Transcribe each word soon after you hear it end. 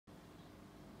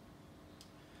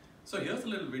So here's a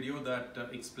little video that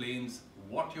explains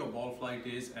what your ball flight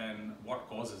is and what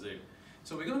causes it.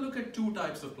 So we're going to look at two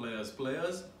types of players.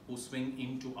 Players who swing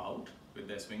in to out with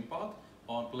their swing path,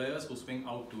 or players who swing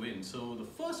out to in. So the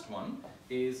first one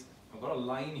is, I've got a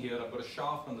line here, I've got a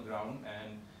shaft on the ground,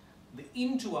 and the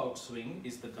in to out swing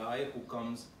is the guy who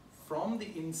comes from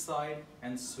the inside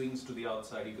and swings to the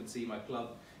outside. You can see my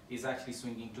club is actually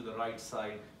swinging to the right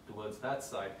side towards that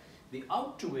side. The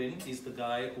out to in is the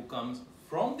guy who comes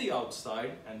from the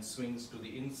outside and swings to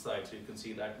the inside. So you can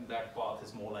see that that path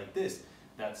is more like this.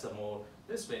 That's a more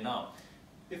this way. Now,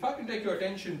 if I can take your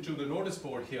attention to the notice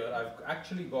board here, I've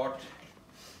actually got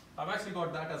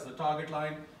that as the target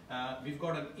line. We've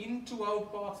got an in to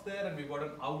out path there, and we've got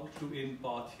an out to in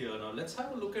path here. Now let's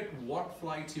have a look at what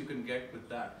flights you can get with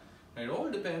that. Now, it all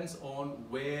depends on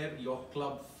where your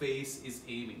club face is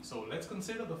aiming. So let's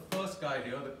consider the first guy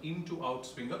here, the in to out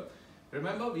swinger.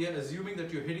 Remember, we are assuming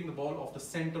that you're hitting the ball off the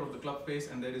center of the club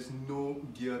face and there is no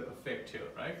gear effect here,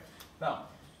 right? Now,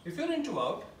 if you're in to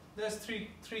out, there's three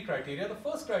criteria. The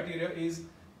first criteria is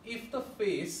if the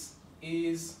face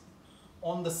is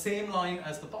on the same line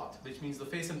as the path, which means the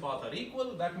face and path are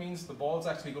equal. That means the ball's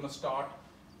actually going to start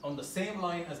on the same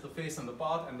line as the face and the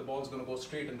path, and the ball's going to go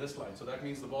straight in this line. So that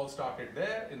means the ball started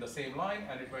there in the same line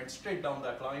and it went straight down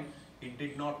that line. It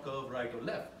did not curve right or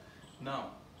left.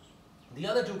 Now, the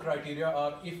other two criteria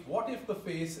are what if the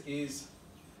face is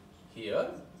here,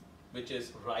 which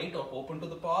is right or open to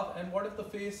the path, and what if the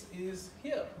face is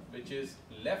here, which is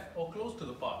left or close to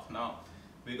the path. Now,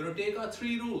 we're going to take our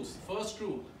three rules. First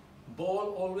rule,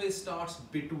 ball always starts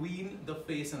between the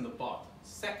face and the path.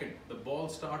 Second, the ball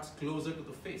starts closer to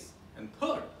the face. And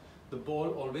third, the ball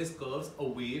always curves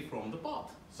away from the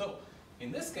path. So,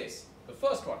 in this case, the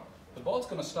first one, the ball's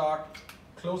going to start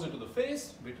closer to the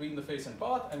face, between the face and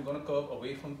path, and going to curve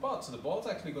away from the path. So the ball's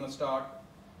actually going to start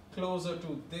closer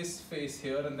to this face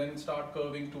here and then start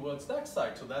curving towards that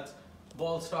side. So that's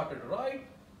ball started right,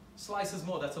 slices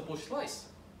more, that's a push slice.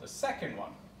 The second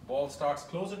one, ball starts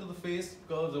closer to the face,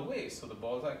 curves away. So the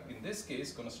ball's in this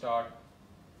case going to start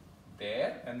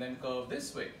there and then curve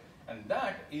this way. And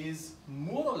that is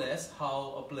more or less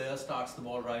how a player starts the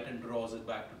ball right and draws it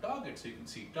back to target. So you can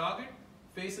see target,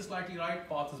 face is slightly right,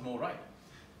 path is more right.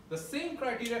 The same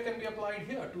criteria can be applied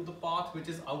here to the path which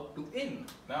is out to in.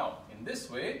 Now, in this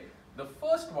way, the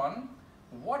first one,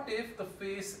 what if the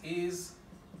face is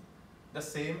the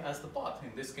same as the path?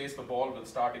 In this case, the ball will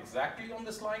start exactly on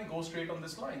this line, go straight on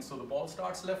this line. So the ball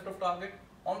starts left of target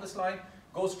on this line,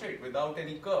 go straight without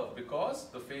any curve because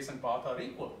the face and path are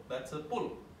equal. That's a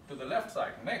pull to the left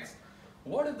side. Next,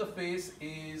 what if the face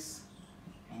is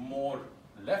more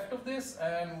left of this,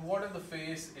 and what if the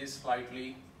face is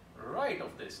slightly right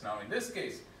of this? Now in this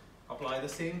case, apply the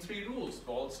same three rules.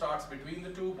 Ball starts between the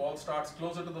two, ball starts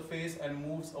closer to the face and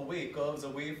moves away, curves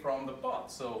away from the path.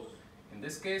 So in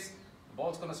this case, the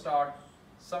ball's going to start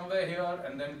somewhere here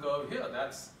and then curve here.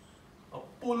 That's a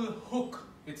pull hook.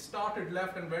 It started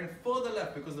left and went further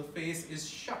left because the face is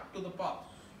shut to the path.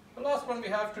 The last one we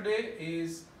have today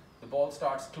is the ball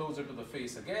starts closer to the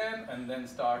face again and then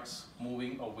starts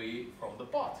moving away from the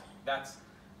path.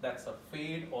 That's a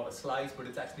fade or a slice, but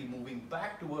it's actually moving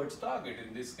back towards target.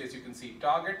 In this case, you can see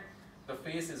target, the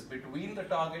face is between the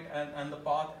target and the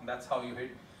path, and that's how you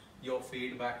hit your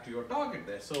fade back to your target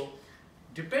there. So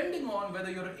depending on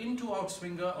whether you're an in to out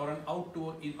swinger or an out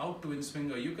to in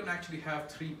swinger, you can actually have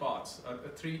three paths,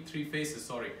 three faces,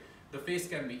 sorry. The face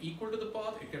can be equal to the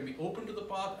path, it can be open to the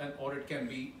path, or it can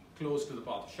be close to the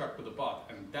path, shut to the path,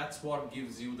 and that's what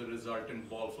gives you the resultant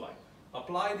ball flight.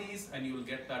 Apply these and you will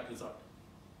get that result.